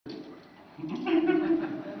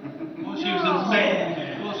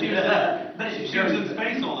She was in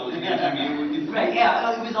space all those years. I mean, right,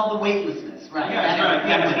 yeah, it was all the weightlessness, right? Yeah,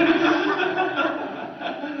 that's right.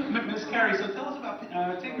 Miss Kerry, so tell us about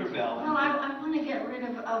Tinkerbell. Well, I want to get rid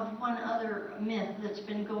of one other myth that's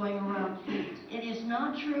been going around. It is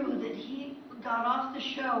not true that he got off the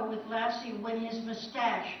show with Lassie when his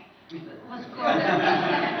mustache was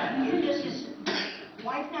growing. You just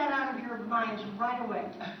wipe that out of your minds right away.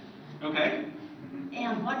 Okay.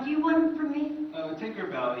 And what do you want from me?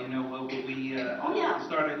 Tinkerbell, you know, we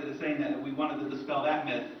started saying that we wanted to dispel that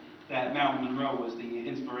myth that Marilyn Monroe was the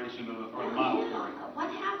inspiration or the model for it. What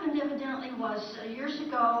happened evidently was years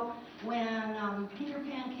ago when Peter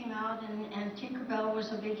Pan came out and Tinkerbell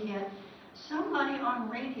was a big hit, somebody on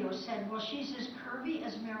radio said, well, she's as curvy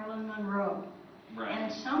as Marilyn Monroe. Right. And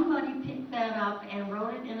somebody picked that up and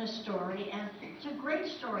wrote it in a story, and it's a great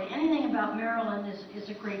story. Anything about Marilyn is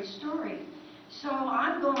a great story. So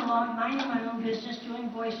I'm going along, minding my own business, doing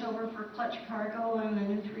voiceover for Clutch Cargo and the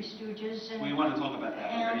New Three Stooges. And, we want to talk about that.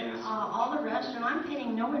 And all the rest, and I'm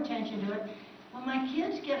paying no attention to it. Well, my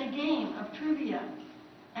kids get a game of trivia.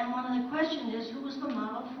 And one of the questions is, who was the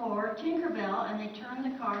model for Tinkerbell? And they turned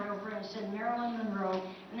the card over and said Marilyn Monroe.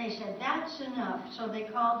 And they said, that's enough. So they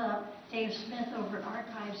called up Dave Smith over at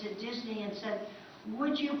Archives at Disney and said,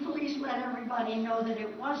 would you please let everybody know that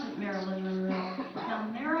it wasn't Marilyn Monroe? Now,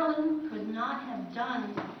 Marilyn could not have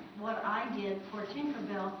done what I did for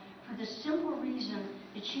Tinkerbell for the simple reason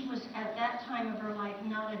that she was, at that time of her life,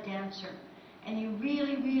 not a dancer. And you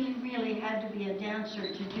really, really, really had to be a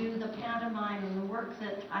dancer to do the pantomime and the work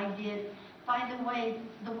that I did. By the way,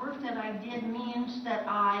 the work that I did means that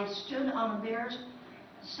I stood on a Bears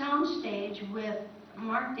soundstage with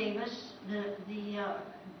Mark Davis, the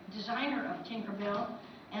designer of Tinkerbell,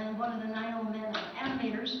 and one of the 901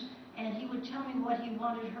 animators, and he would tell me what he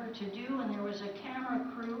wanted her to do, and there was a camera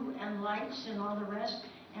crew and lights and all the rest,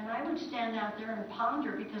 and I would stand out there and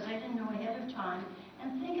ponder, because I didn't know ahead of time,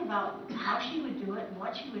 and think about how she would do it, and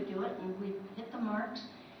what she would do it, and we'd hit the marks.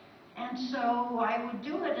 And so I would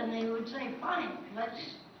do it, and they would say, fine,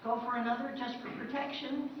 let's go for another just for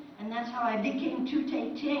protection, and that's how I became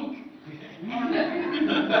Two-Take Tink.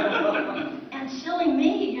 And silly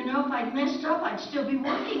me, you know, if I'd messed up, I'd still be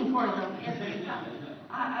working for them.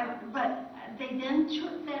 But they then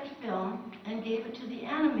took that film and gave it to the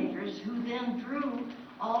animators, who then drew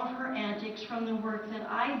all of her antics from the work that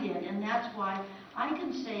I did. And that's why I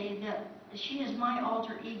can say that she is my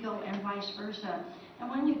alter ego and vice versa. And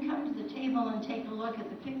when you come to the table and take a look at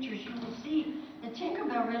the pictures, you will see that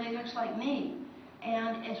Tinkerbell really looks like me.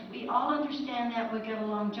 And as we all understand that, we get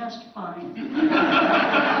along just fine. There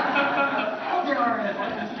are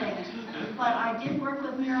important things. But I did work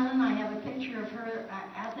with Marilyn. I have a picture of her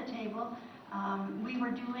at the table. We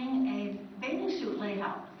were doing a bathing suit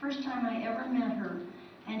layout. First time I ever met her.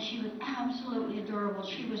 And she was absolutely adorable.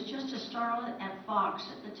 She was just a starlet at Fox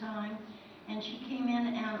at the time. And she came in,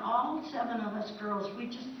 and all 7 of us girls, we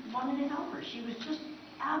just wanted to help her. She was just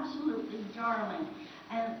absolutely darling.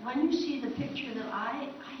 And when you see the picture that I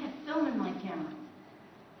had film in my camera.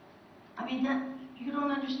 I mean, that, you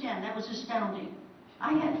don't understand. That was astounding.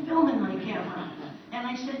 I had film in my camera. And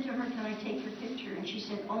I said to her, can I take your picture? And she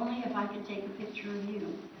said, only if I could take a picture of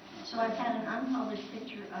you. So I've had an unpublished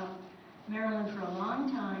picture of Marilyn for a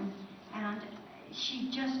long time. And she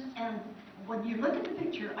just, and when you look at the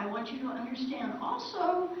picture, I want you to understand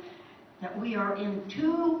also that we are in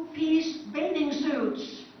 2-piece bathing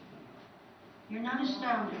suits. You're not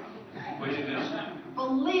astounded. Wait a minute.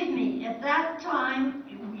 Believe me, at that time,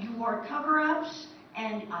 you wore cover-ups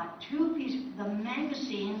and a 2-piece, the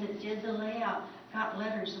magazine that did the layout got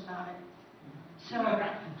letters about it. So,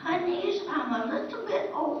 honeys, I'm a little bit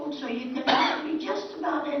old, so you can ask me just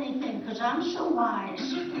about anything, because I'm so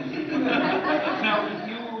wise. Now,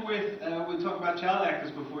 you were with, we talked about child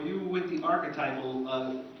actors before, you were with the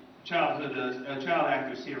archetypal child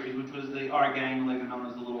actor series, which was the R Gang, later known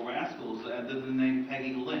as the Little Rascals, under the name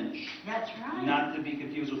Peggy Lynch. That's right. Not to be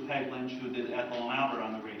confused with Peg Lynch, who did Ethel and Albert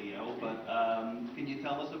on the radio, but can you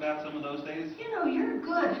tell us about some of those days? You know, you're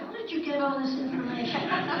good. How did you get all this information?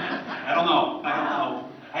 I don't know.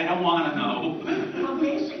 I don't want to know. Well,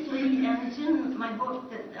 basically, and it's in my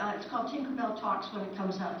book, that it's called Tinkerbell Talks when it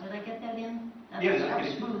comes out. Did I get that in? Yes. That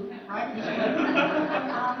was smooth, right?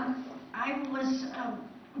 I was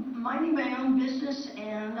minding my own business,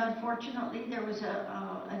 and unfortunately there was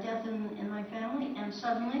a death in my family, and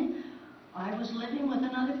suddenly I was living with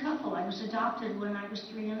another couple. I was adopted when I was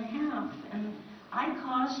 3½, and I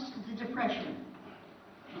caused the Depression.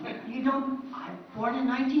 You don't, I was born in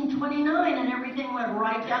 1929 and everything went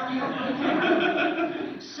right downhill from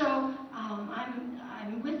there. So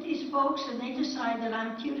I'm with these folks, and they decide that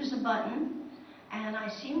I'm cute as a button, and I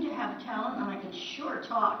seem to have talent, and I can sure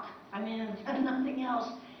talk. I mean, nothing else.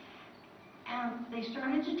 And they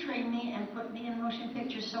started to train me and put me in motion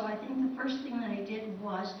pictures, so I think the first thing that I did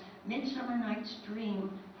was Midsummer Night's Dream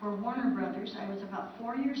for Warner Brothers. I was about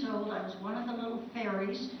 4 years old. I was one of the little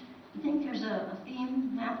fairies. I think there's a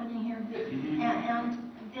theme happening here.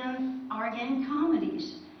 And then Our Gang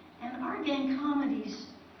Comedies. And Our Gang Comedies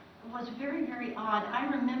was very, very odd. I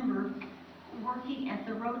remember working at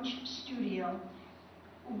the Roach Studio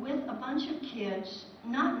with a bunch of kids,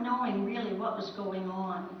 not knowing really what was going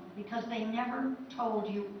on, because they never told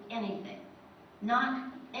you anything.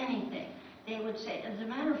 Not anything. They would say, as a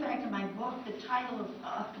matter of fact, in my book, the title of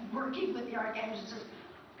working with the Our Gang says,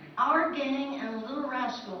 Our Gang and Little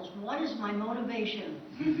Rascals, what is my motivation?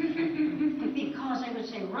 Because they would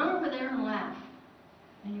say, run over there and laugh.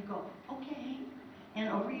 And you go, okay. And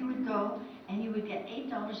over you would go, and you would get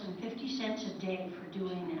 $8.50 a day for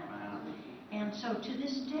doing that. Wow. And so to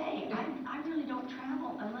this day, I really don't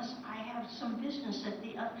travel unless I have some business at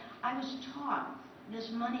the, I was taught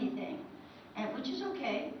this money thing, and, which is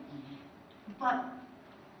okay, but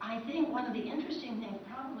I think one of the interesting things,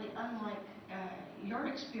 probably unlike your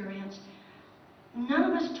experience, none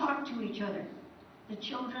of us talked to each other. The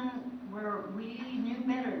children we knew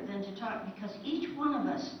better than to talk, because each one of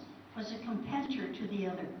us was a competitor to the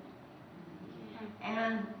other.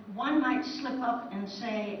 And one might slip up and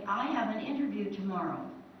say, I have an interview tomorrow.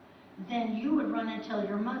 Then you would run and tell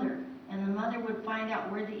your mother, and the mother would find out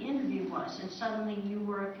where the interview was, and suddenly you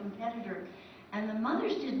were a competitor. And the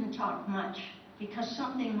mothers didn't talk much, because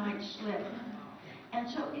something might slip. And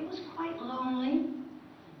so it was quite lonely.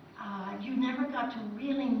 You never got to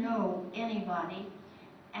really know anybody.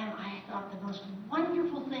 And I thought the most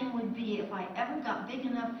wonderful thing would be if I ever got big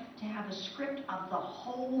enough to have a script of the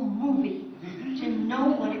whole movie, to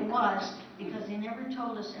know what it was, because they never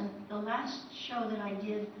told us. And the last show that I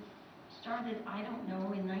did started, I don't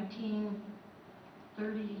know, in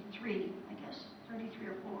 1933, I guess, 33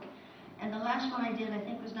 or 4. And the last one I did, I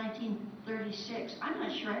think, was 1936. I'm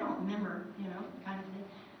not sure, I don't remember, you know, kind of thing.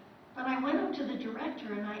 But I went up to the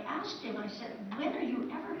director and I asked him, I said, when are you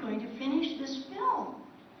ever going to finish this film?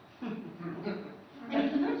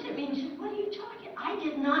 And he looked at me and said, what are you talking? I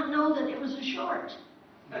did not know that it was a short.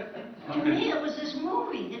 To me, it was this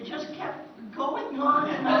movie that just kept going on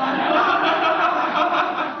and on.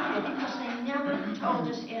 Because they never told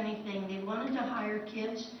us anything. They wanted to hire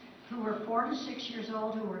kids who were 4 to 6 years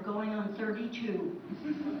old, who were going on 32,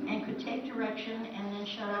 and could take direction and then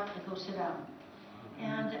shut up and go sit down.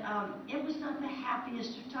 And it was not the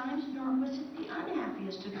happiest of times, nor was it the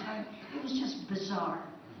unhappiest of times. It was just bizarre.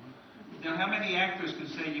 Now, how many actors could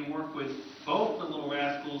say you work with both the Little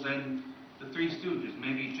Rascals and the Three Stooges?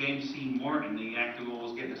 Maybe James C. Morgan, the actor who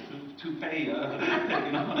always getting his toupee, you know.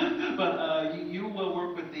 But you will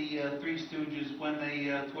work with the Three Stooges when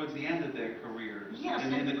they, towards the end of their careers, Yes,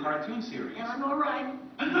 in the cartoon series. And I'm all right.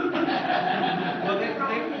 Well,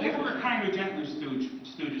 they were kind of gentler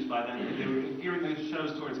stooges by then. They were gearing the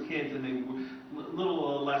shows towards kids, and they were a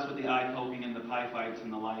little less with the eye poking and the pie fights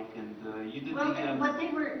and the like. And you did Well, but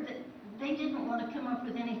they didn't want to come up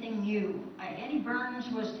with anything new. Eddie Burns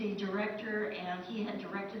was the director, and he had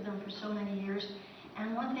directed them for so many years.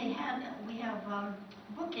 And what they had, we have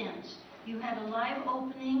bookends. You had a live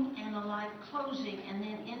opening and a live closing, and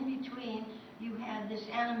then in between you had this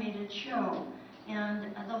animated show.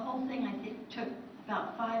 And the whole thing, I think, took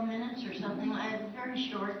about 5 minutes or something. I had very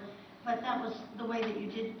short, but that was the way that you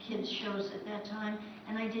did kids shows at that time.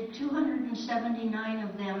 And I did 279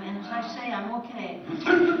 of them, and as I say, I'm okay.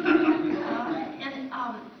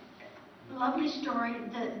 Lovely story.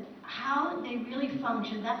 How they really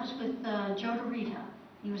functioned, that was with Joe DeRita.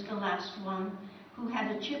 He was the last one, who had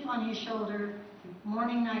a chip on his shoulder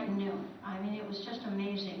morning, night, and noon. I mean, it was just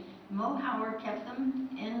amazing. Mo Howard kept them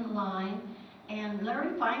in line, and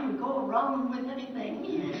Larry Fine would go around with anything.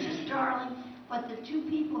 He was just darling. But the two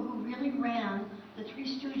people who really ran the Three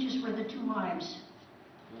Stooges were the two wives.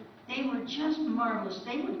 They were just marvelous.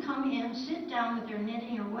 They would come in, sit down with their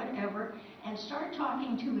knitting or whatever, and start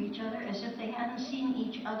talking to each other as if they hadn't seen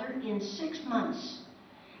each other in 6 months.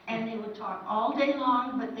 And they would talk all day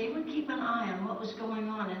long, but they would keep an eye on what was going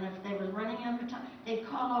on. And if they were running out of time, they'd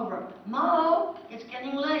call over, Mo, it's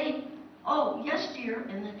getting late. Oh, yes, dear.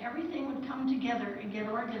 And then everything would come together and get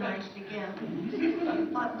organized again.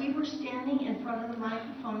 But we were standing in front of the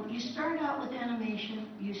microphone. You start out with animation.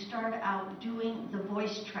 You start out doing the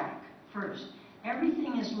voice track first.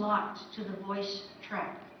 Everything is locked to the voice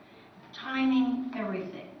track. Timing,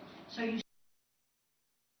 everything. So you